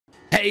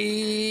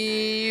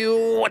Hey,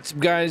 what's up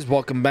guys?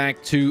 Welcome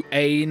back to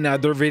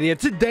another video.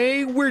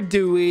 Today we're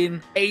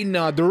doing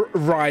another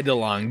ride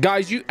along.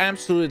 Guys, you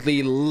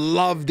absolutely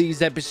love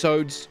these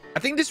episodes. I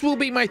think this will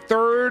be my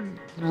third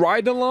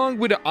ride along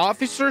with an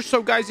officer.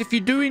 So guys, if you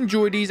do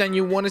enjoy these and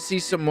you want to see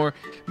some more,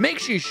 make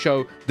sure you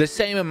show the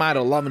same amount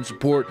of love and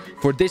support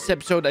for this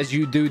episode as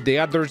you do the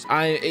others.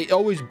 It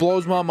always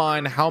blows my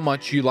mind how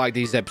much you like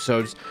these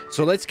episodes.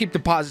 So let's keep the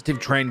positive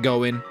trend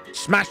going.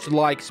 Smash the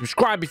like,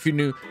 subscribe if you're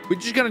new. We're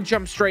just gonna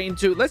jump straight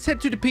into it. Let's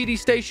head to the PD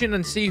station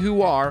and see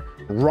who our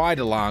ride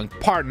along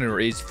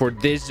partner is for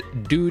this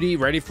duty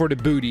ready for the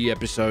booty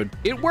episode.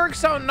 It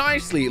works out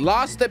nicely.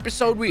 Last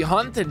episode we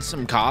hunted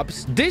some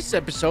cops. This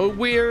episode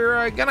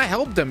we're gonna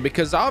help them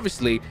because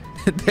obviously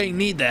they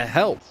need the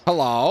help.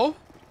 Hello?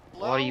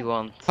 What do you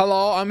want?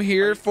 Hello, I'm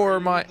here for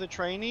my... The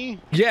trainee?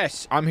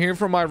 Yes, I'm here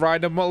for my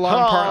ride along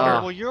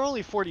partner. Well, you're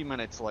only 40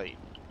 minutes late.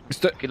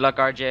 Good luck,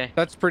 RJ.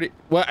 That's pretty...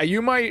 What, are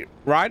you my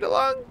ride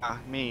along?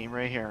 Me,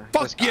 right here.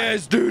 Fuck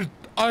yes, dude.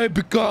 I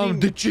become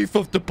the chief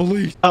of the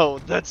police. Oh,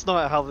 that's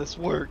not how this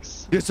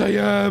works. Yes, I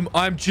am.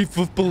 I'm chief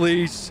of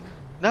police.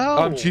 No.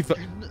 I'm chief of...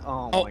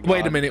 Oh, my wait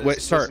a God. minute. Wait,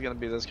 sir. This is going to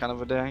be this kind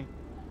of a day.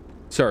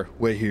 Sir,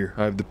 wait here.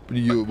 I have the...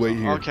 You wait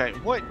here. Okay,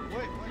 what?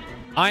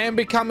 I am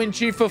becoming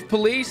chief of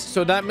police,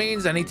 so that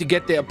means I need to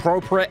get the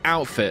appropriate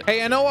outfit.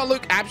 Hey, I know I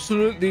look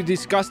absolutely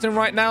disgusting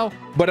right now,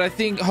 but I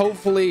think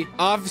hopefully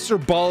Officer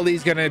Baldy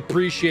is gonna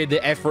appreciate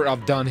the effort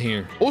I've done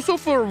here. Also,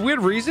 for a weird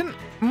reason,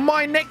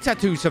 my neck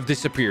tattoos have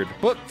disappeared.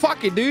 But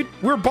fuck it, dude.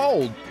 We're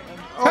bold.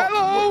 Oh,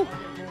 hello.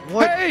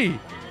 What? Hey.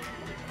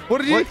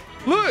 What did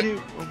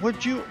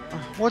you...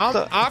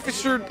 Look.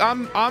 Officer,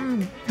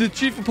 I'm the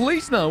chief of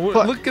police now.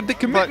 Look at the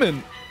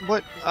commitment.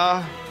 What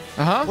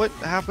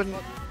happened?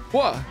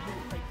 What?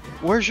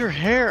 Where's your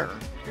hair?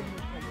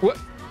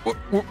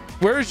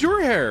 Where's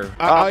your hair?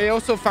 I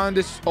also found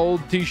this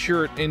old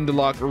t-shirt in the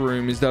locker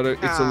room. Is that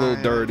it's a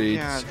little dirty?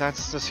 Yeah,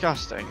 that's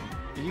disgusting.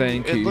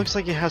 Thank you. It looks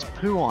like it has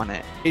poo on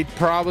it. It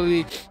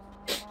probably...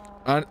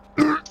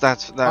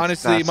 That's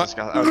honestly,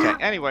 disgusting.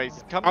 Okay,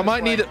 anyways, come I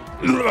might need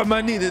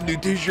a new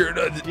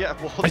t-shirt. Yeah,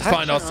 well, it's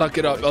fine. I'll suck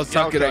it up. I'll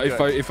suck it up.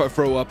 If I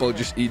throw up, I'll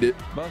just eat it.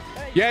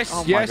 Yes,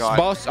 yes,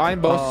 boss.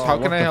 I'm boss. How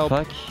can I help?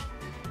 Fuck?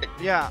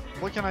 Yeah,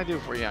 what can I do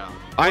for you?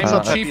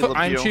 I'm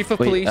chief of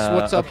police.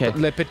 What's up,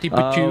 Le Petit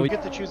Petit? We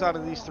get to choose out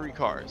of these three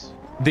cars.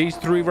 These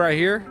three right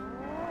here?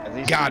 And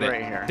these got it.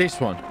 Right here. This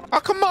one. Oh,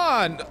 come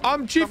on.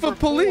 I'm chief of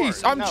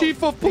police. I'm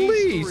chief of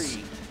police.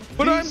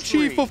 But I'm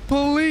chief of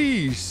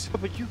police.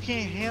 But you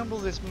can't handle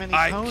this many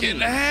I ponies. can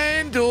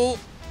handle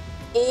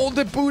all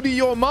the booty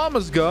your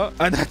mama's got.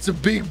 And that's a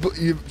big...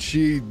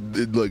 She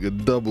did like a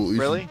double.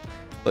 Really?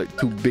 Like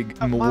two big...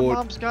 My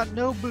mom's got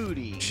no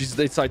booty.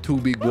 It's like two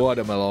big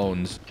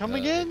watermelons. Come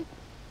again?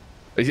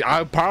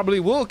 I probably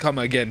will come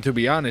again, to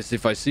be honest,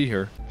 if I see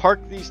her. Park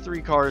these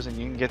three cars and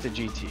you can get the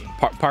GT.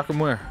 Park them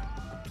where?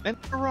 In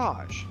the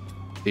garage.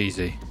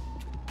 Easy.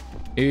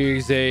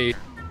 Easy.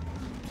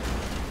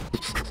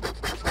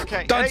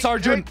 Okay. Done,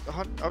 Sergeant.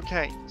 Hey,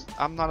 okay.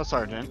 I'm not a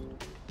sergeant.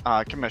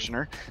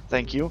 Commissioner.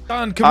 Thank you.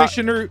 Done,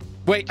 Commissioner.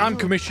 Wait, I'm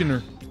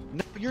Commissioner.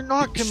 No, you're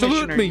not Commissioner.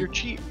 Salute me. You're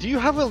chief. Do you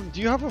have a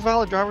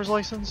valid driver's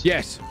license?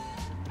 Yes.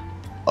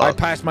 I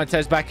passed my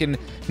test back in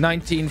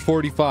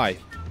 1945.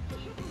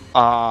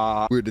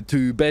 We're the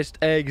two best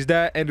eggs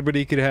that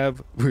anybody could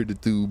have. We're the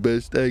two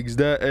best eggs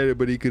that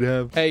anybody could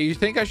have. Hey, you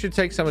think I should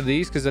take some of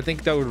these? Because I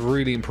think that would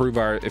really improve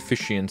our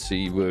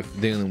efficiency with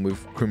dealing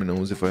with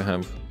criminals if I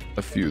have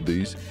a few of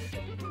these.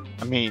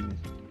 I mean,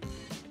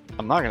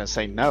 I'm not going to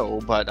say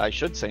no, but I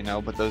should say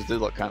no, but those do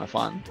look kind of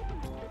fun.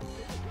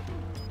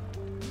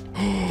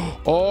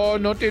 Oh,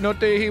 naughty.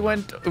 He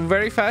went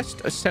very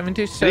fast.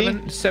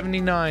 77,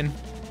 79.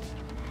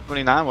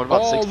 29? What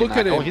about 69? Look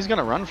at him. Oh, he's going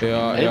to run for me,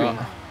 maybe.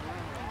 Yeah.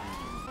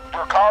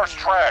 Your car's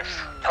trash.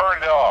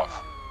 Turn it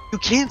off. You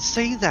can't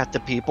say that to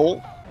people.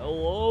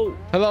 Hello.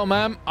 Hello,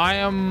 ma'am. I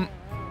am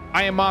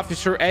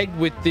Officer Egg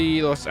with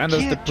the Los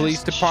Angeles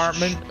Police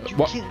Department. You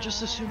can't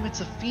just assume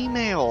it's a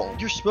female.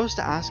 You're supposed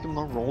to ask him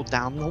to roll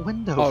down the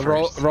window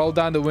first. Roll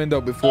down the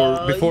window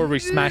before we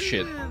smash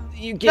it.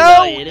 You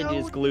cannot hit it,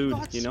 it's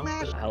glued, you know?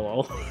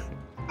 Hello.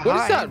 What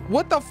is that?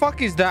 What the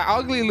fuck is that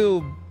ugly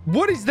little...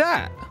 What is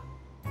that?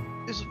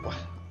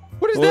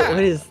 What is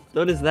that?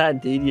 What is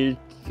that, dude? You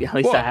at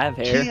least I have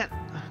hair. Can't.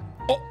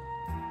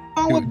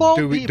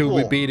 Do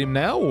we beat him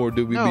now, or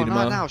do we beat him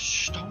not out? now.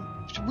 Shh,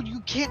 don't.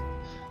 You can't.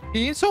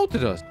 He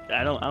insulted us.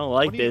 I don't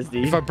like this,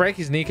 dude. If I break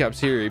his kneecaps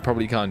here, he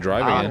probably can't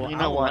drive again. You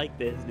know what? I don't like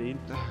this, dude.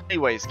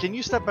 Anyways, can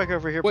you step back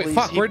over here, please? Wait,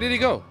 fuck, where did he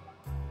go?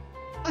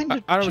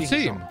 I don't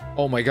see him.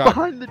 Oh my god.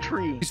 Behind the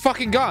tree. He's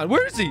fucking gone.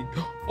 Where is he?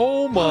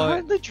 Oh my.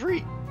 Behind the tree.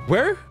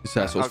 Where? This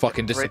asshole's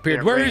fucking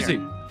disappeared. Where is he?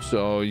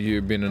 So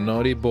you've been a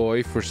naughty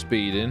boy for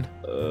speeding.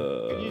 What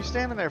are you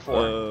standing there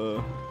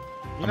for?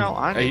 You know,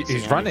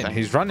 he's running.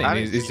 He's running.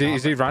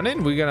 Is he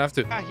running? We're gonna have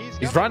to. Yeah,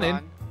 he's running.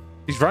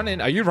 He's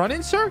running. Are you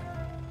running, sir?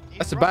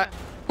 That's a bat.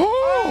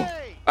 Oh!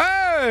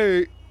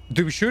 Hey!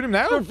 Do we shoot him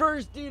now?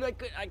 Reverse, dude. I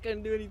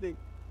couldn't do anything.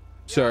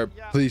 Sir,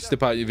 please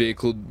step out your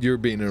vehicle. You're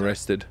being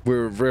arrested.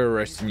 We're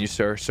arresting you,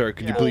 sir. Sir,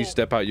 could you please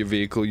step out your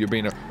vehicle? You're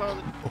being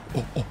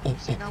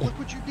See, now look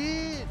what you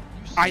did. You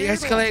I scared him.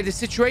 escalated the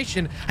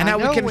situation, and I now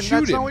know, we can and shoot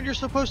that's not him. what you're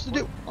supposed to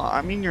do.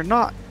 I mean, you're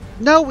not.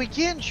 No, we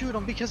can't shoot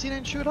him because he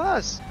didn't shoot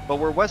us. But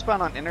we're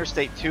westbound on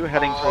Interstate 2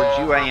 heading towards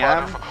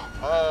UAM.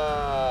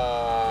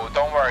 Oh,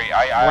 don't worry.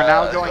 We're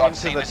now going I've into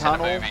seen the this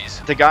tunnel. In the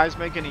movies. The guy's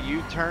making a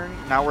U-turn.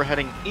 Now we're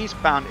heading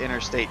eastbound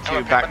Interstate 2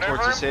 Okay, back maneuver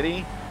towards the him?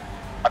 city.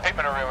 I picked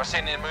maneuver. I've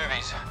seen it in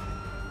movies.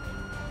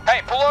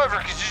 Hey, pull over,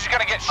 because you're just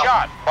gonna get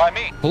shot by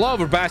me. Pull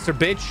over, bastard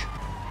bitch.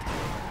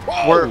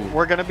 Whoa.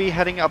 We're gonna be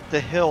heading up the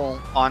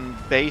hill on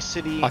Bay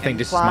City. I think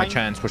this is my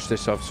chance. Watch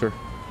this, officer.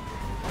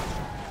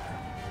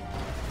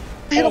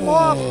 Hit him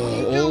off. What are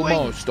you doing?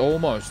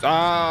 Almost.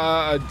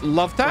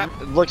 Love tap.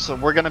 Look, so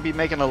we're gonna be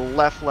making a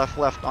left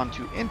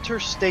onto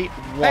Interstate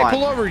 1. Hey,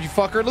 pull over, you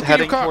fucker. Look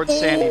Heading at your car. towards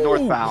Sandy Ooh.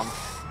 northbound.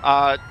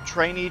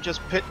 Trainee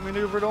just pit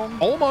maneuvered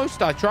him.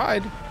 Almost. I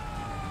tried.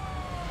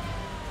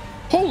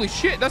 Holy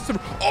shit, that's the...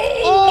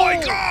 Oh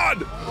my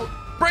god!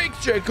 Break,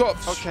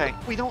 Jacobs. Okay,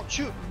 we don't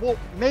shoot. Well,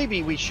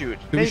 maybe we shoot.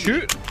 Do we Maybe.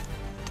 shoot?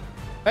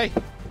 Hey.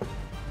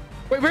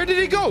 Wait, where did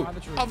he go?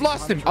 I've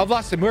lost him.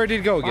 Where did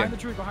he go again?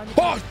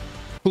 Oh!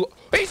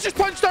 He's just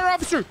punched our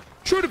officer.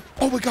 Shoot him.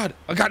 Oh my god.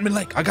 I got him in the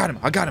leg. I got him.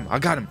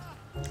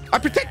 I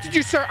protected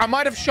you, sir. I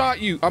might have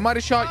shot you.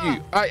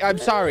 I'm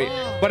sorry.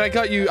 But I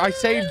got you. I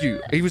saved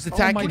you. He was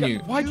attacking you.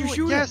 Why'd you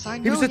shoot him? Yes, I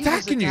know He was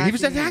attacking you.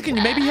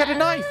 Maybe he had a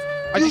knife.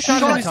 I just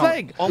shot him in his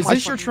leg. Oh Is my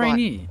this your fucking God.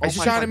 trainee? Oh I just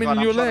my shot him fucking in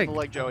God, your I'm shot leg. in the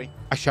leg, Joey.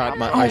 I shot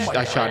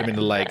him in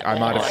the leg. I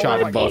might have shot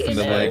him both in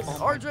the leg.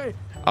 RJ.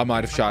 I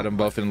might have shot him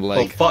both in the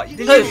leg. Fuck. Did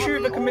you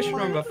shoot the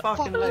commissioner in the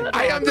fucking leg?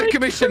 I am the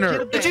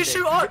commissioner. Did you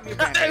shoot up?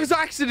 It was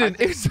accident.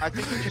 I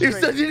think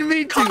I didn't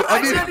mean to. I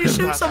accidentally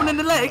shoot someone in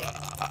the leg.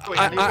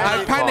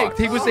 I panicked.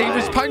 He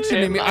was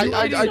punching me.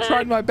 I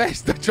tried my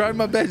best.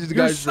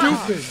 Guys.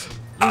 Stupid.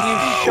 You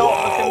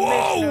shot the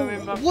commissioner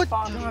in the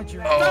fucking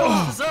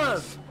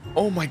leg.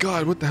 Oh my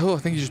god, what the hell? I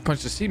think you just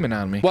punched the semen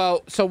out of me.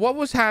 Well, so what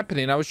was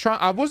happening? I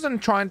wasn't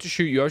trying to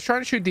shoot you. I was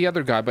trying to shoot the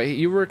other guy, but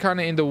you were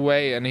kind of in the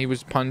way and he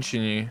was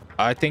punching you.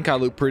 I think I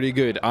look pretty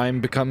good. I'm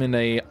becoming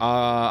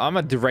I'm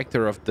a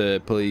director of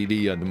the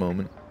PD at the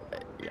moment.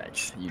 Yeah,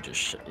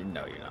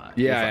 no, you're not.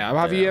 Yeah.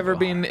 Have you ever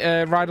been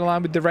right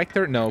along with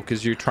director? No,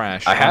 because you're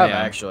trash. I have am.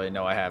 actually.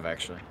 No, I have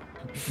actually.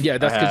 Yeah,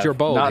 that's because you're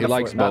bold. Not He in the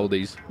likes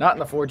boldies. Not in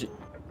the 4G.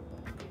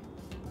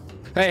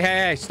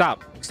 Hey,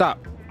 stop.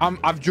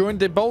 I've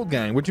joined the bold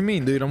gang. What do you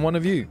mean, dude? I'm one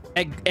of you.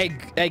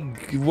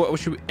 What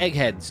should we?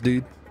 Eggheads,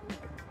 dude.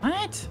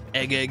 What?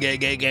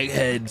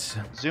 Eggheads.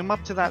 Zoom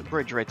up to that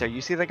bridge right there. You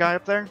see the guy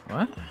up there?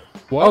 What?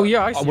 What? Oh,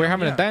 yeah, I see We're him.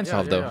 having Yeah, a dance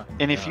off, though. yeah.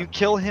 And if you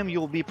kill him,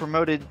 you'll be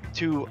promoted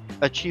to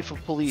a chief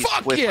of police.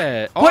 Fuck with...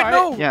 yeah! Wait, Alright.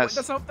 no. Yes.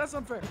 That's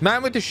unfair.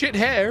 Man with the shit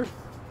hair.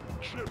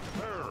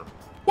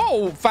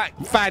 Whoa,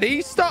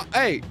 fatty, stop!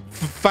 Hey,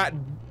 fat.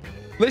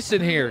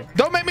 Listen here.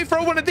 Don't make me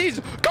throw one of these.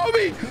 Go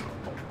me.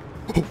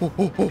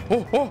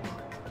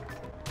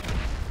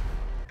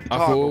 I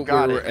thought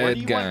got we were it. Where do Ed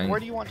you gang. Where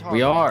do you want to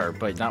We are,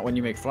 but not when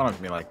you make fun of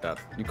me like that.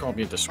 You called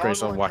me a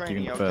disgrace. I'll whack you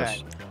in the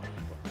face.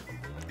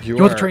 You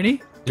want the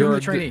trainee? Give him You're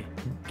the trainee.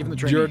 Give him the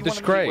trainee. You're a You wanna meet with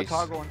disgrace.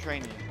 Toggle and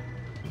Trainee.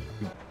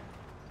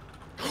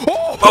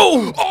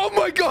 Oh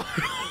my god.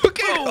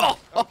 Okay.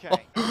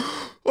 Okay.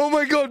 Oh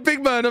my god,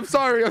 big man, I'm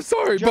sorry,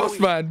 Joey,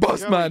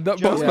 boss man,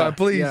 Joey.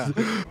 please. Yeah.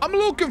 I'm a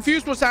little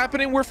confused what's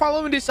happening. We're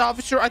following this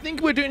officer. I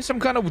think we're doing some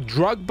kind of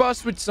drug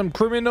bust with some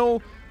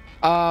criminal.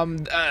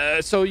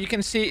 So you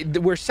can see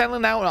we're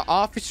selling out an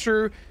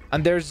officer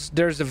and there's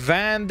a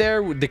van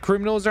there with the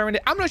criminals are in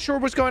it. I'm not sure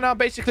what's going on.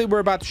 Basically, we're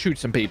about to shoot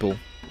some people.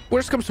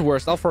 Worst comes to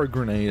worst, I'll throw a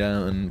grenade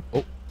out and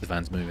the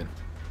van's moving.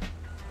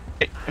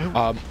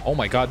 Oh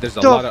my god, there's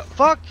a lot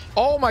of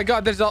oh my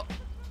god, there's a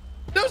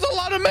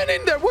lot of men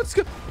in there.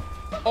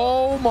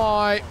 Oh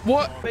my,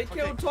 what? They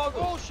killed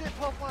Toggle. Oh shit,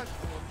 Paul Flash.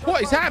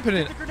 What is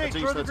happening?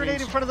 Throw the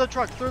grenade in front of the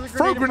truck. Throw the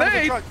Throw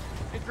grenade in front of grenade?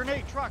 the truck.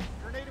 Grenade truck.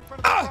 Grenade in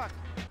front of the truck.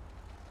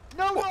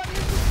 No one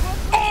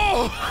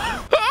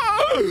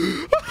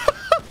Oh!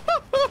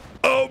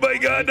 Oh my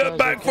god, that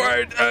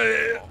backfired.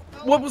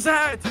 What was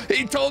that?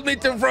 He told me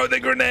to throw the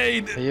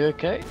grenade. Are you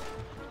okay?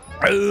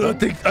 I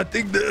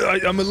think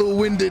that I'm a little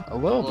winded. A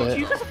little bit.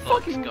 You just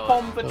fucking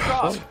bombed the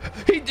truck.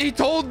 He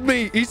told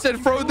me. He said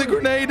throw the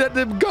grenade at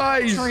the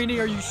guys. Trainee,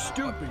 are you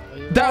stupid?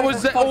 That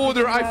was the fuck did order.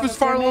 you I have was a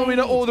following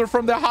the grenade? order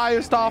from the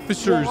highest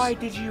officers. Why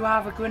did you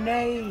have a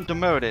grenade?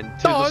 demoted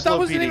to No, the that slow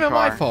wasn't PD even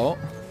car. my fault.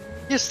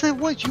 Yes, that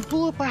was. You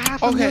blew up a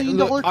 $500,000 Okay,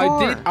 look,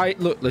 car.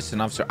 look, listen,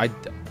 officer.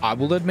 I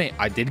will admit,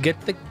 I did get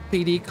the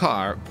PD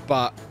car,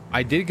 but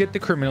I did get the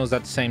criminals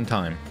at the same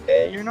time.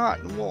 You're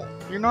not. Well,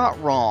 you're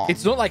not wrong.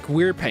 It's not like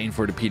we're paying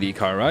for the PD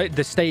car, right?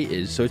 The state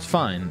is, so it's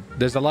fine.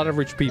 There's a lot of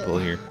rich people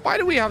here. Why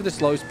do we have the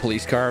slowest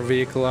police car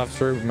vehicle,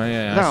 officer? May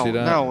I ask you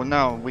that?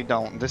 No, we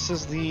don't. This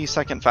is the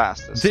second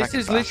fastest. This second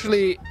is fastest.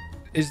 literally.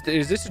 Is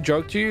this a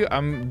joke to you?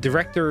 I'm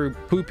Director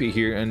Poopy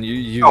here, and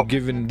you're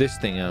giving this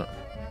thing out.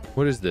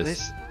 What is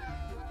this?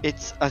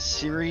 It's a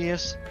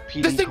serious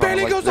PD This thing car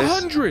barely like goes this.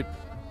 100.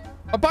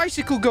 A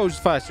bicycle goes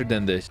faster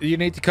than this. You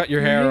need to cut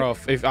your hair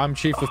off. If I'm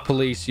chief of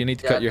police, you need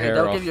to cut your hair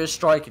they'll off. give you a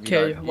strike if you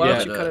Okay, don't. why Yeah.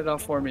 don't you cut it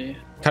off for me?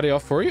 Cut it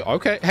off for you?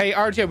 Okay. Hey,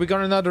 RJ, we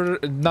got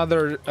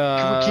another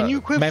Can you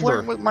quit member.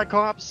 flirting with my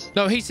cops?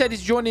 No, he said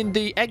he's joining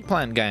the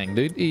eggplant gang,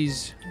 dude.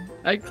 He's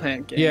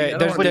Eggplant game. Yeah, I don't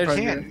there's- wanna be But part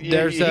he of can't. it.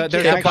 there's He a- can't.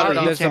 there's a Actually, bar-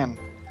 he there's a- can.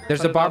 there's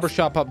Cut a it barber off.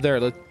 shop up there.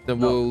 Let's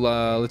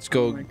Oh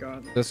go. my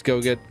god. Let's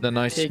go get the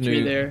nice Take new.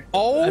 me there.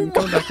 Oh I'm my-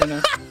 going back there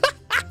now.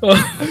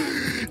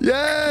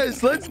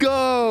 Yes, let's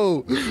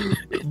go.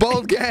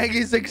 Bald gang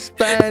is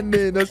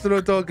expanding. That's what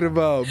I'm talking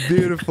about.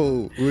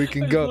 Beautiful. We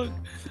can go.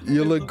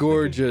 You look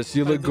gorgeous.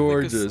 You look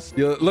gorgeous.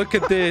 You look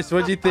at this.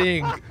 What do you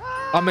think?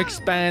 I'm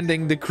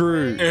expanding the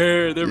crew.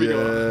 There we Yeah,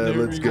 go. There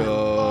let's we go.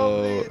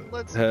 go.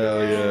 Let's Hell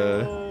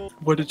go.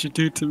 What did you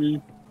do to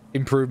me?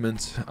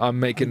 Improvements. I'm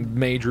making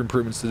major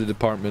improvements to the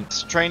department.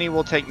 This trainee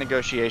will take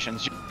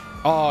negotiations.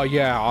 Oh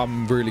yeah,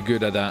 I'm really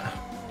good at that.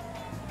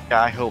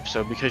 Yeah, I hope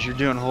so because you're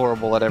doing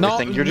horrible at No,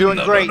 everything. You're doing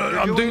no, great. no, no, You're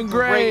I'm doing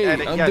great. at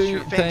it. I'm Yes, doing. you're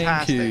Thank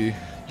fantastic.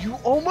 you.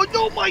 Oh my It's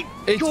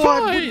God,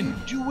 what are fine. you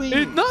doing?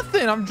 It's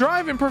nothing. I'm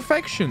driving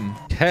perfection.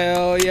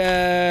 Hell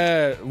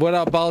yeah. What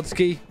up,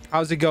 Badski?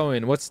 How's it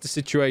going? What's the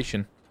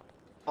situation?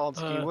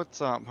 Baldsky,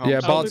 what's up? Yeah,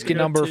 homie? Bald- Badski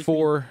number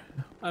 4.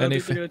 I don't think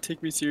Anything? they're gonna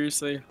take me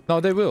seriously. No,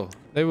 they will.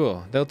 They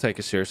will. They'll take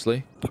it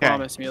seriously. Okay.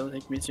 Promise me they'll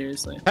take me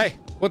seriously. Hey,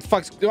 what the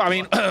fuck's? I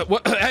mean,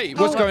 what? Hey,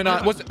 what's going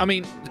on? What's? I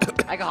mean,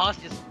 I got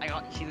hostages.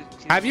 She's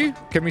have you?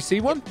 Can we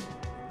see one?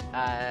 Look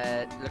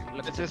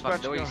at this Dispatch,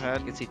 fucking door. go You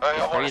ahead. can see Hey, I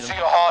three want of to see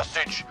them. a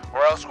hostage,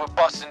 or else we're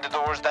busting the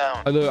doors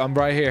down. Hello, I'm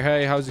right here.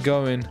 Hey, how's it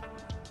going?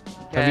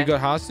 Have you Okay. got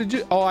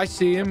hostages? Oh, I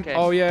see him. Okay.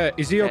 Oh yeah,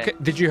 is he okay? Okay.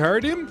 Did you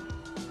hurt him?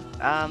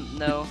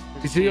 No.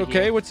 Is he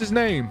okay? What's his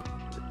name?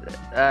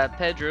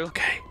 Pedro.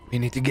 Okay, we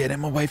need to get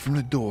him away from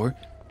the door.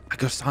 I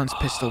go Sans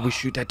pistol, we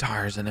shoot their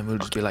tires, and then we'll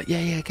just be like,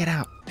 yeah, get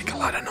out. Make a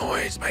lot of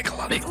noise, make a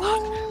lot of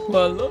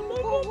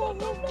noise.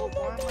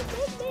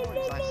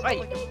 Hey,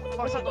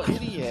 what's up,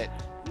 Idiot.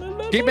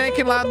 Keep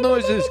making loud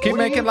noises. Keep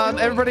making loud.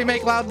 Everybody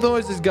make loud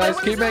noises, guys.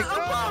 Keep making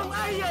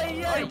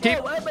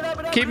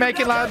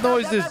loud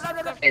noises.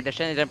 Hey, they're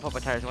saying they didn't pop my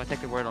tires. I want to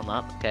take the word on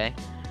that, okay?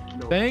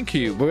 Thank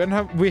you.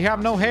 We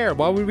have no hair.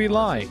 Why would we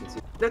lie?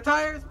 The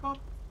tires pop.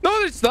 No,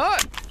 it's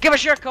not. Give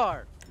us your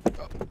car!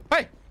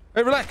 Hey,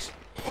 relax.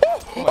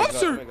 Oh,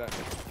 officer!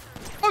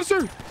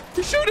 Officer,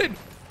 he's shooting.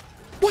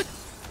 What?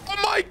 Oh,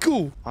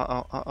 Michael. Is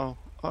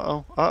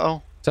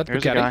that the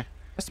Here's a Bugatti? guy.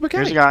 That's the Bugatti.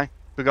 Here's a guy.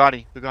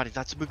 Bugatti.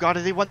 That's a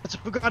Bugatti. They want. That's a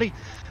Bugatti.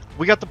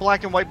 We got the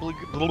black and white.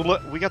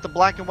 We got the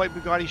black and white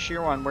Bugatti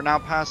Chiron. We're now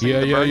passing the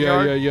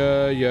Burnyard.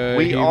 Yeah.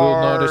 We He will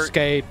not are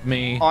escape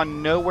me.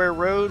 On Nowhere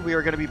Road, we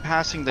are going to be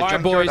passing the All right,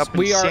 junkyard boys, up in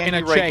we are Sandy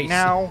in a right chase.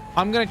 now.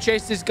 I'm gonna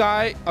chase this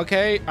guy,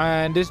 okay?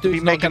 And this Be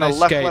dude's not making gonna a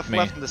left, escape left, me.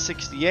 left in the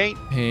 68.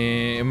 I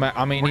mean,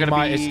 We're he gonna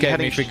might be escape me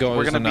heading. if he goes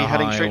We're gonna on be the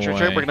heading straight. We're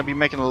highway. gonna be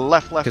making a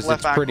left, left, Because left.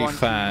 it's back pretty onto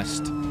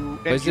fast.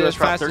 Is US it as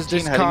Route fast as 13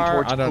 this heading car?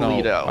 towards I don't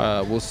Toledo.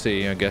 know. We'll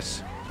see, I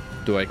guess.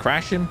 Do I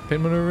crash him,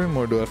 pin maneuver him,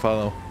 or do I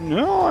follow?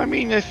 No, I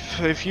mean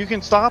if you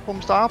can stop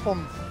them, stop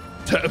them.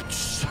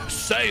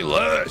 Say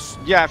less.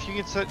 Yeah, if you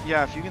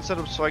can set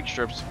up spike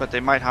strips, but they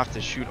might have to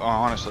shoot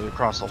honestly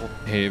across the whole.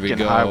 Here we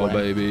fucking go, highway.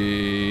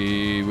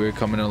 baby. We're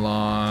coming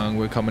along.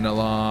 We're coming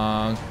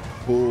along.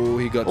 Oh,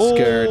 he got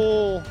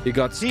scared. He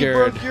got He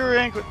scared. broke your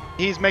ankle.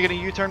 He's making a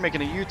U-turn.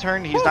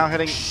 He's now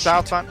heading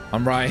southbound.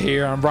 I'm right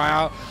here. I'm right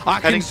out. I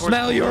can Heading towards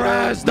smell your Toledo.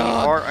 ass, We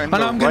are dog. in And the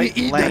I'm gonna right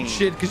eat lane. that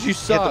shit because you Hit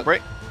the suck.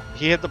 brake.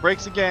 He hit the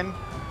brakes again.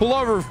 Pull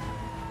over.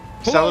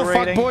 Pull over,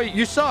 fuck Accelerating. boy.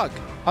 You suck.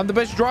 I'm the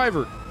best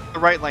driver. The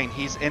right lane.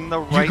 He's in the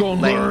You right gonna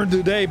lane. learn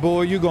today,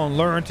 boy. You gonna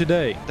learn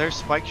today. There's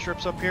spike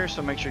strips up here,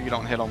 so make sure you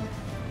don't hit them.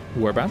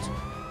 Whereabouts?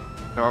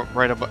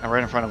 Right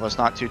in front of us,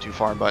 not too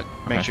far, but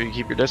make Okay. sure you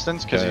keep your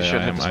distance because you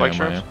should I hit am, the I spike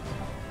am, I strips.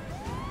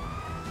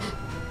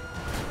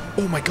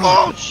 Oh my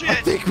god. Oh shit! I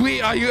think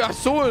I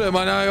saw him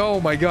and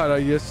oh my god,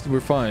 I guess we're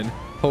fine.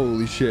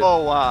 Holy shit.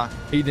 Oh,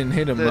 He didn't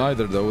hit him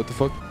either though. What the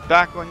fuck?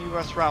 back on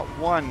US Route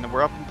 1.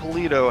 We're up in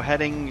Toledo,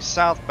 heading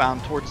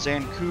southbound towards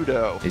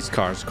Zancudo. His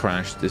car's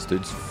crashed. This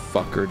dude's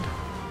fuckered.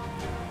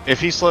 If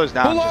he slows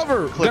down, Pull just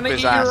over. clip Gonna his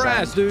eat your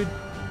ass, end. dude.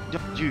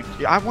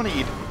 Dude, I want to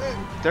eat.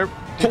 There.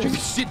 Holy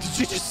shit, did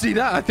you just see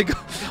that? I think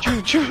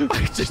I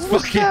just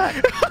What's fucking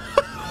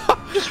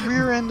that? Just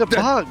rear end a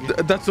bug.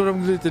 That's what I'm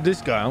gonna do to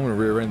this guy. I'm gonna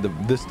rear end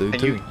this dude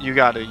And too. you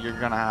got to. You're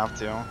gonna have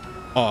to.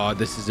 Oh,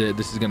 this is it.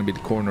 This is gonna be the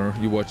corner.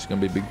 You watch, it's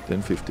gonna be big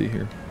 1050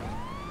 here.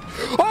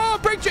 Oh,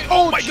 brake check!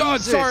 Oh my god,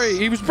 Jesus. sorry.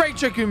 He was brake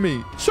checking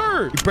me.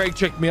 Sir, he brake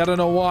checked me. I don't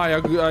know why.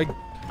 I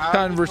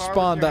can't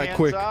respond that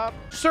quick.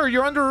 Sir,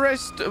 you're under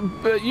arrest.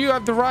 You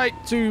have the right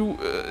to.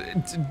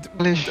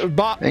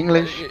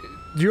 English.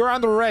 You're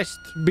under arrest.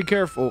 Be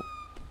careful.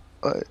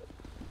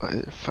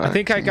 I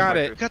think I got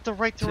You it. got the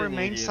right to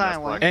remain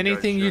silent.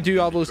 Anything you do,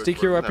 I will stick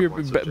you up your.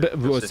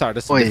 Sorry,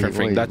 that's a different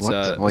thing. That's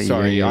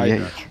sorry.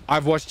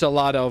 I've watched a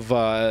lot of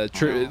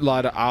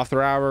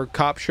after hour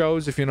cop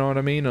shows, if you know what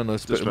I mean, on the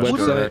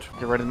website.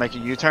 Get ready to make a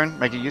U-turn.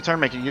 Make a U-turn.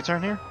 Make a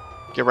U-turn here.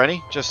 Get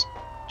ready. Just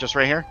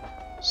right here.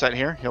 Set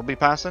here. He'll be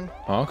passing.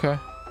 Okay.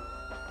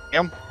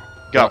 Him.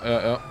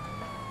 Go.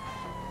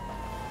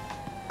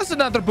 That's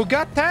another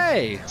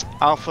Bugatti.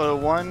 Alpha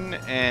 1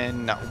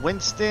 and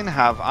Winston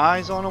have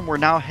eyes on them. We're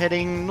now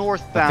heading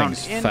northbound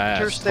thing's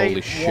fast. Interstate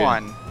Holy shit.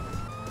 1.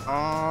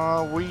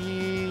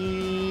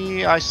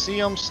 I see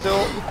them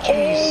still.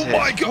 Jesus, Oh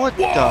my god! what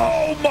the?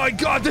 Oh my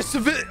god!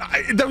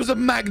 There was a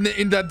magnet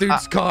in that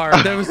dude's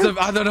car. There was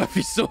I don't know if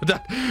you saw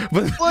that,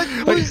 but What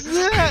was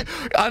that?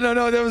 I don't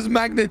know. There was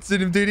magnets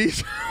in him, dude.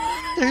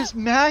 There's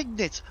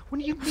magnets. What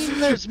do you mean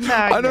there's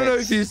magnets? I don't know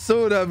if you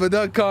saw that, but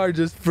that car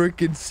just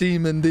freaking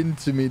seamaned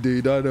into me,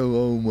 dude. I don't.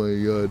 Oh my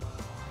god.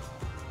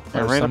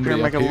 Yeah, right up here,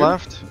 make a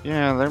left.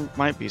 Yeah, there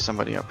might be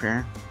somebody up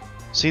here.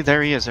 See,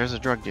 there he is. There's a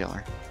drug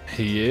dealer.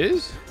 He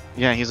is?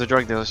 Yeah, he's a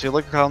drug dealer. See,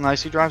 look how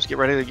nice he drives. Get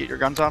ready to get your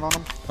guns out on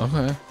him.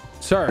 Okay.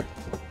 Sir,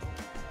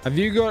 have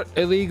you got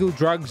illegal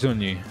drugs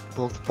on you?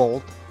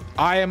 Both.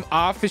 I am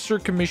Officer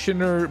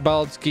Commissioner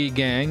Badski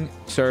gang.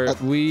 Sir,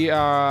 we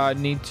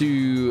need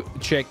to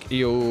check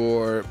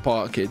your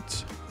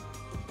pockets.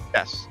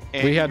 Yes.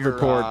 We had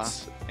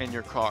reports. And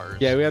your cars.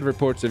 Yeah, we had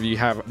reports of you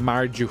have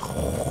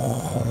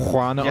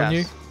marijuana on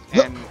you.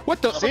 And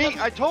What the? see,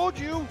 I told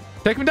you.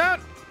 Take him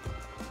down.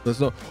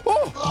 There's no.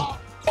 Oh!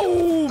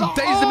 Oh!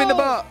 Tased him in the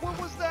butt. What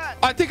was that?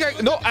 I think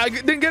I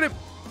didn't get him.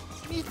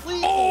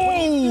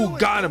 Oh!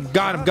 Got him!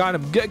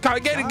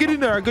 Get in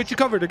there! I got you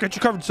covered!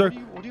 Sir.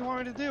 What do you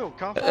want me to do?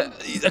 Cuff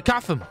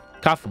him?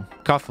 Cuff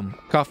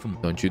him!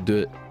 Don't you do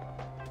it!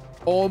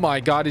 Oh my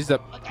God! Is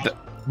that?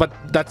 But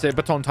that's it.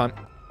 Baton time.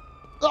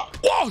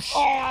 Whoa!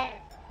 I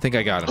think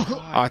I got him.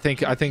 I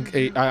think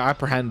I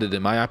apprehended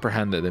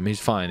him. He's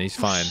fine.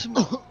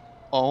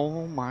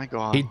 Oh my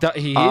God.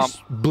 He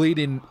is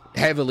bleeding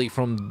heavily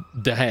from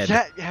the head.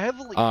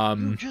 Heavily.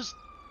 You just.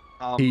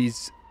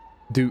 He's.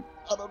 Dude.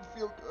 I don't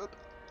feel good.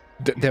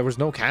 There was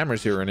no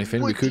cameras here or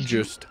anything. We could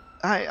just.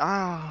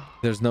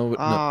 There's no.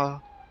 I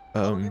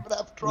don't even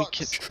have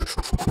drugs.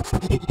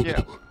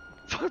 Yeah.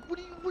 What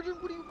are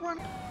you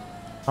running?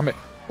 I mean.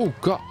 Oh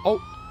God. Oh.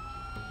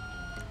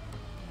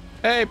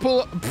 Hey,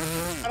 pull up.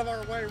 Out of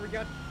our way, we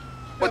got.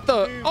 What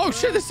the? Oh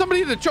shit! There's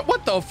somebody in the truck.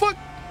 What the fuck?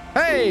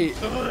 Hey!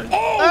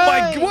 Oh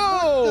my!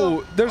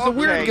 Whoa! There's a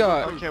weird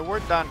guy. Okay, we're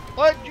done.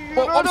 What?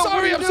 I'm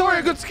sorry.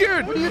 I got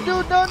scared. What are you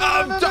doing? No.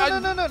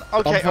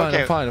 Okay.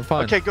 I'm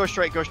fine. Okay, go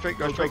straight. We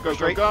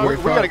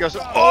gotta go.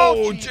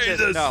 Oh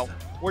Jesus! No,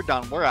 we're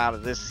done. We're out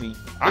of this scene.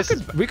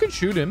 We could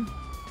shoot him.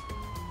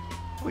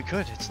 We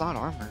could. It's not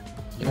armored.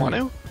 You want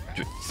to?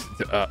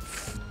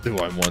 Do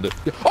I want to?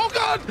 Oh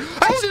God!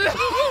 Accident!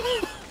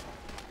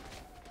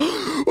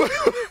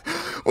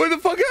 What the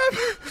fuck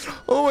happened?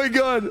 Oh my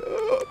God!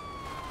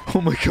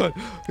 Oh my God!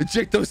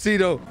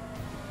 Ejectocito!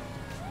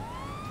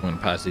 I'm gonna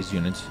pass these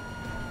units.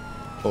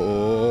 Oh,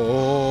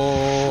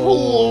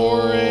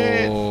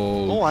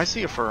 I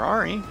see a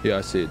Ferrari. Yeah,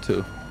 I see it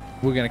too.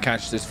 We're gonna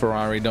catch this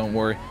Ferrari. Don't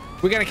worry.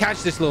 We're gonna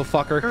catch this little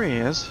fucker. There he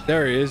is.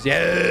 There he is.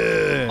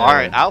 Yeah. All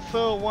right,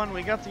 Alpha 1.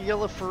 We got the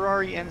yellow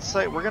Ferrari in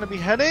sight. We're gonna be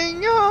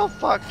heading. Oh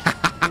fuck.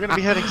 We're gonna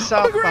be heading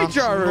southbound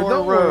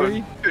Sonora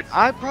Road. Dude,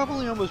 I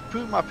probably almost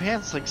pooped my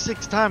pants like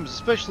 6 times,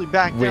 especially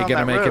back down that road. We're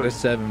gonna make it a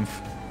 7th.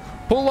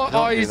 Pull up.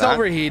 Oh, he's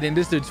overheating.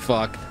 This dude's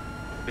fucked.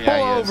 Yeah,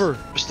 pull over.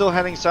 We're still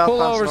heading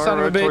southbound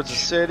Sonora Road towards the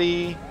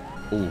city.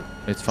 Ooh,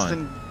 it's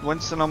fine.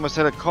 Winston almost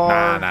hit a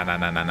car.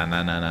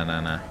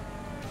 Nah.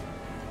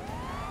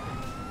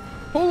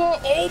 Pull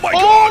up. Oh my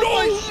God.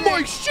 Oh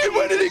my shit.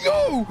 Where did he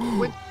go?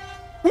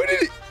 Where did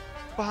he?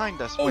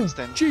 Behind us,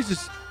 Winston. Oh,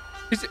 Jesus.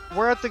 Is it?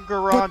 We're at the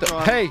garage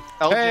on Elgin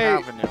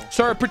Avenue.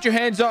 Sir, put your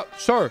hands up.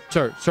 Sir.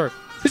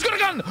 He's got a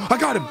gun. I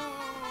got him.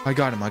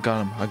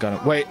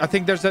 Wait, I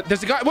think there's a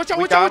guy. Watch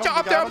out.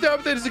 Up there.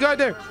 There's a guy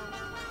there.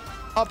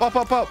 Up.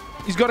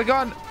 He's got a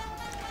gun.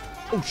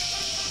 Oh,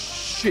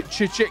 shit.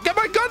 Get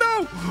my gun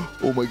out.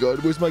 Oh my God.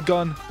 Where's my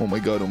gun? Oh my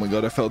God.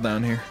 I fell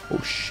down here. Oh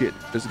shit.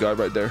 There's a guy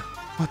right there.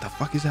 What the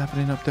fuck is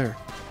happening up there?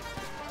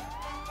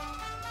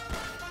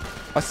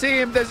 I see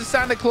him. There's a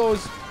Santa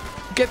Claus.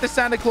 Get the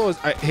Santa Claus.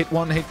 I hit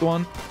one.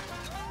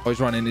 Oh, he's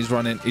running.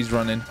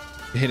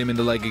 Hit him in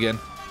the leg again.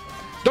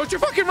 Don't you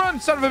fucking run,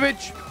 son of a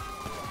bitch.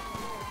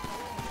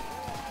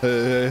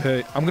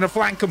 Hey. I'm gonna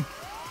flank him.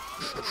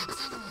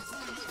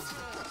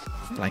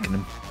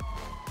 Flanking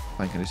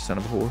this son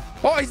of a whore.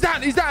 Oh, he's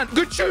down.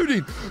 Good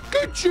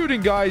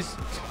shooting, guys.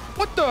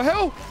 What the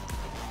hell?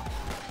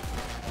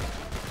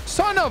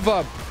 Son of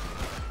a...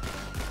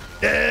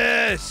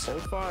 Yes.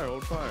 Hold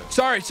fire.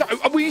 Sorry.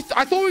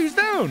 I thought he was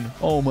down.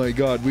 Oh my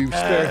God, we were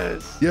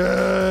scared.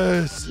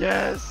 Yes.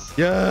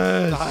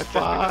 High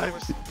five.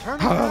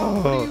 Turn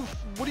around.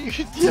 What are you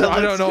doing?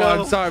 I don't know.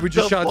 I'm sorry. We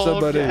just shot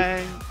somebody.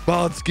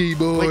 Badski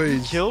boys. Wait,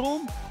 you killed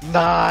him?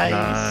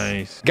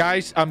 Nice.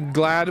 Guys, I'm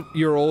glad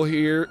you're all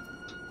here.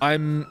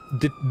 I'm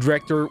the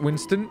director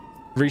Winston.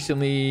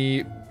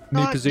 Recently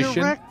new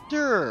position.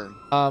 Director.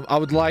 I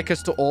would like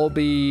us to all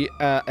be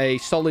a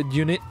solid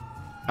unit.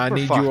 I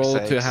need you all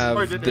to have.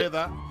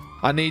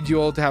 I need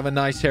you all to have a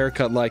nice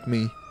haircut like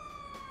me,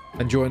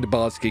 and join the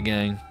Badski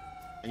gang.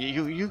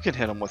 You can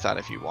hit him with that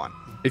if you want.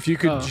 If you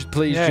could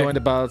please join the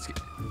Badski.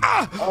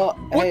 What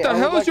hey, the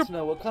hell is your?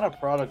 know, what kind of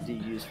product do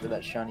you use for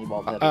that shiny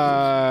ball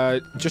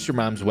pepper? Just your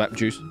mom's wet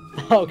juice.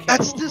 Okay.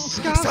 That's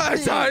disgusting.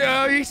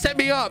 Sorry, he set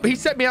me up. He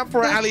set me up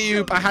for an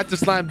alley-oop. I had to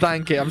slam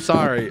dunk it. I'm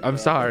sorry. I'm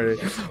sorry.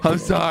 I'm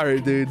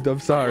sorry, dude. I'm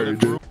sorry,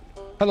 dude.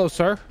 Hello,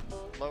 sir.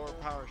 Lower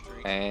Power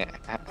Street. Hey,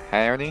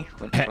 howdy.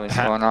 What's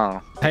going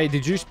on? Hey,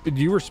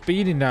 you were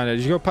speeding down there?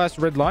 Did you go past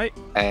the red light?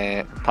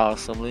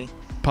 Possibly.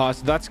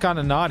 That's kind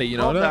of naughty, you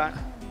know that?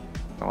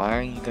 Why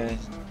are you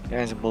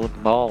guys are both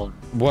bald?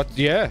 What?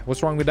 Yeah.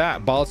 What's wrong with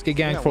that? Badski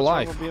gang for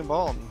life. What's wrong with being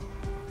bald?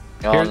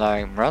 Y'all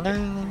like brothers?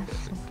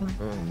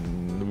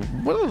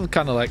 Well,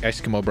 kind of like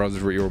Eskimo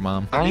brothers with your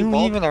mom. Are you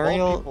even a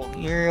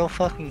real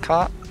fucking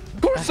cop?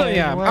 Of course I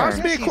am.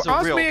 Ask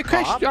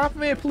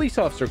me a police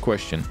officer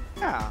question.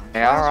 Yeah.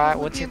 Hey, all right.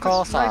 What's your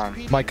call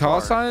sign? My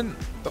call sign?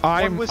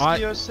 I'm Whiskey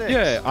 06.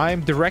 Yeah,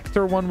 I'm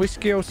Director 1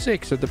 Whiskey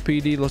 06 of the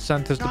PD Los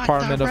Santos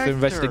Department of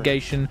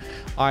Investigation,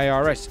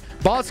 IRS.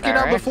 Badski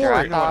number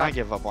 4. You know what? I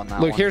give up on that.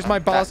 Look, here's my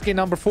Badski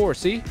number 4.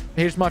 See?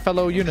 Here's my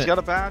fellow unit. He's got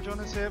a badge on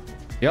his hip.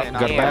 Yep,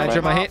 got a badge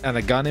on my hip and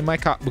a gun in my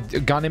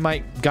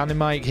gun in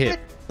my hip.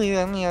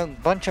 I mean, a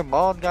bunch of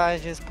bald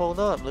guys just pulled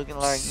up, looking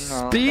like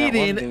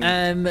speeding,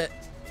 and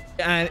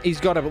he's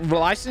got a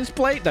license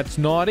plate that's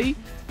naughty,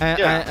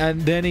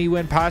 and then he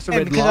went past the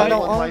red light. Because I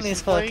don't own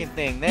this fucking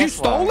thing. You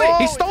stole it.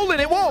 He stole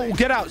it. Whoa,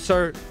 get out,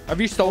 sir. Have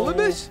you stolen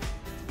this?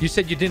 You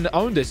said you didn't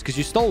own this because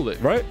you stole it,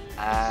 right?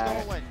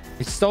 Stolen.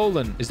 It's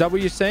stolen. Is that what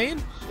you're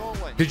saying?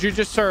 Stolen. Did you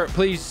just, sir?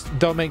 Please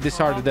don't make this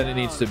harder than it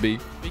needs to be.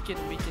 We can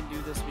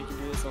do this. We can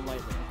do this on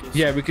lightly. Okay,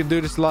 Yeah, we can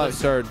do this live,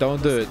 sir.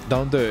 Don't do it.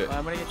 Don't do it.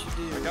 I'm gonna get you to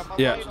do.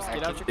 Yeah. Just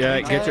get out your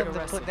Yeah, car. get your.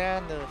 Put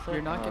down the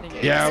You're not getting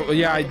it.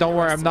 Yeah. Don't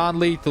worry. I'm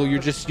non-lethal. You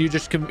just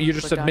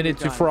admitted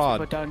to fraud.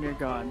 Put down your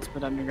guns.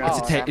 Put down your Oh,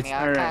 guns.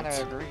 I kind of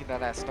agree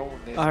that I stole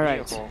this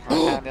Alright. vehicle. I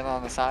found it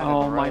on the side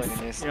of the road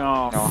and just,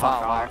 fuck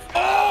off.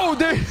 Oh,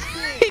 dude.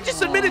 He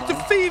just admitted to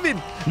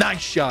thieving.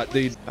 Nice shot,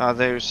 dude.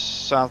 There's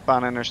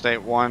southbound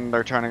Interstate 1.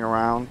 They're turning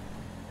around.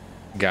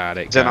 Got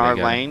it. He's in our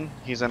lane.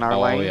 He's in our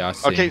lane. Yeah, I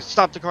see. Okay,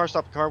 stop the car.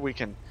 Stop the car. We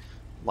can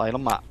light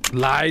them up.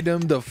 Light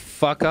them the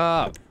fuck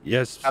up.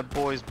 Yes. Bad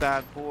boys.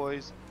 Bad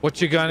boys. What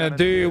you gonna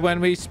do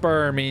when we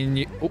spur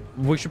me?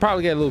 We should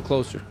probably get a little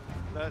closer.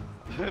 That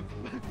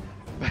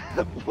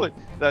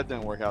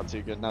didn't work out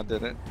too good, now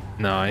did it?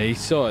 No, he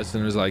saw us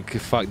and was like,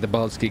 "Fuck, the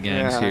Badski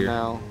gang's here."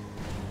 No.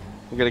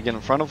 We gotta get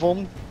in front of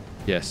him.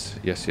 Yes.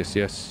 Just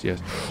gonna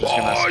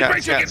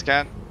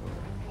scat.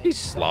 He's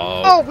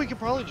slow. Oh, we could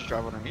probably just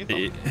drive underneath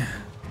him.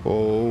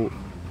 Oh.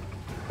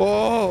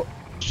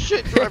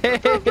 Shit, drive.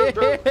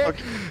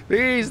 Okay.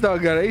 He's not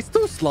gonna. He's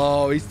too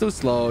slow. He's too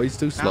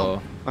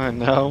slow. I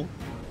know.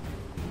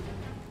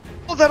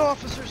 Oh, that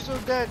officer's so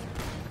dead.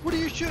 What are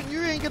you shooting?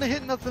 You ain't gonna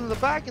hit nothing in the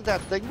back of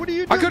that thing. What are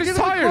you doing? I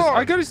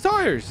got his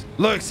tires.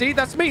 Look, see,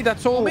 that's me.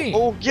 That's all me.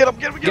 Oh, get him.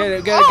 Get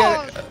it.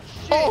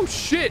 Oh,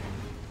 shit.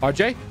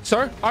 RJ,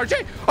 sir.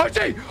 RJ.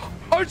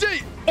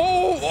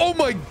 Oh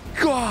my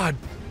God.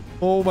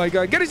 Oh my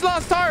God. Get his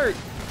last tire.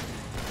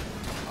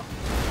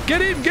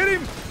 Get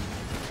him.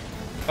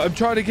 I'm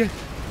trying to get.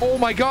 Oh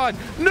my God.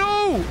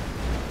 No.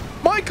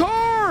 My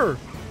car.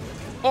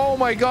 Oh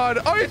my God.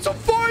 Oh, it's on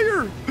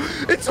fire.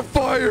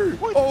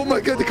 Oh my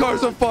God. The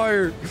car's on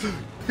fire.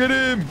 Get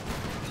him.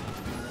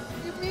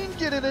 What do you mean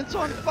get it? It's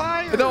on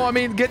fire. No, I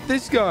mean get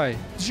this guy.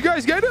 Did you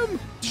guys get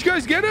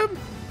him?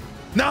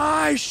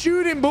 Nice.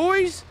 Shoot him,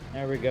 boys.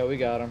 There we go. We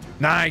got him.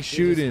 Nice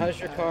shooting. How's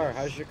your car?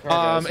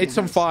 Guys? It's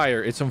on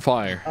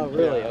fire. Oh,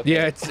 really? Okay.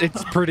 Yeah,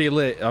 it's pretty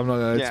lit. I'm not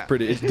gonna. It's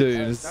pretty.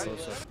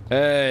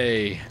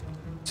 Hey.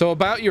 So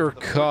about your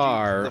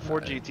car. The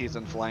Ford GT's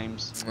in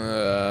flames.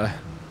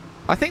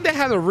 I think they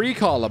had a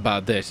recall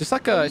about this. It's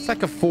like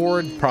a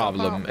Ford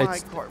problem.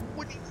 It's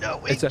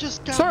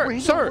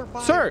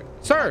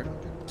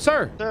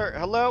Sir,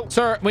 hello.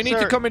 Sir, we need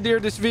to commandeer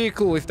this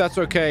vehicle if that's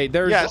okay.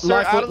 There's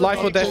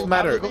life or death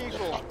matter.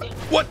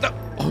 What the?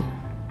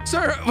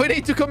 Sir, we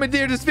need to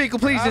commandeer this vehicle,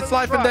 please. It's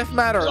life and death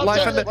matter.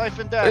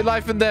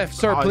 Life and death,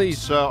 sir, please.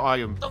 Sir, I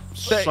am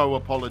so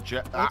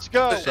apologetic. Let's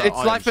go. Sir, It's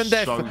life and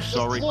death. So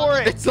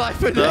sorry. It's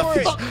life and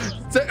death.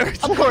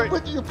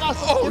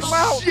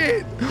 Oh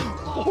shit!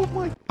 Oh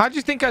my. How'd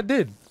you think I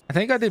did? I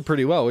think I did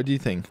pretty well. What do you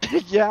think?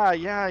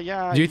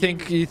 Yeah. Do you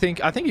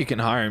think? I think you can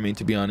hire me,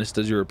 to be honest,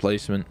 as your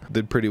replacement.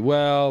 Did pretty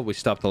well. We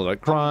stopped a lot of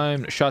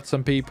crime. Shot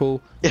some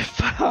people.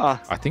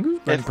 I think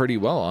we've done pretty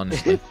well,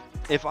 honestly.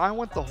 If I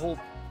want the whole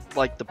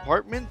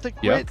department to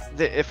quit,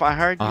 if I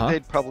hired you,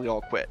 they'd probably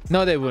all quit.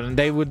 No, they wouldn't.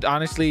 They would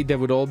honestly. They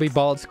would all be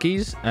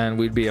Badskis, and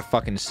we'd be a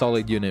fucking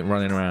solid unit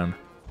running around.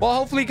 Well,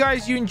 hopefully,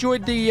 guys, you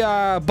enjoyed the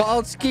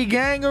Badski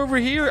gang over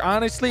here.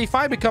 Honestly, if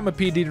I become a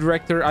PD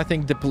director, I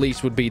think the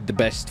police would be the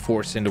best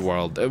force in the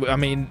world. I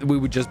mean, we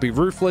would just be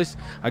ruthless,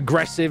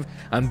 aggressive,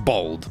 and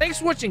bold. Thanks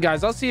for watching,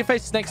 guys. I'll see you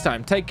faces next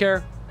time. Take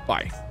care.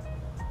 Bye.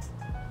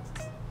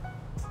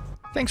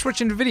 Thanks for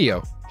watching the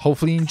video.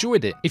 Hopefully, you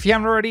enjoyed it. If you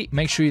haven't already,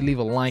 make sure you leave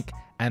a like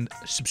and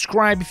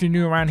subscribe if you're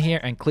new around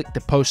here, and click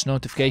the post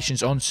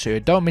notifications on so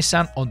you don't miss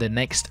out on the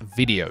next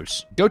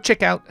videos. Go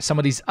check out some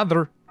of these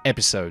other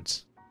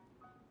episodes.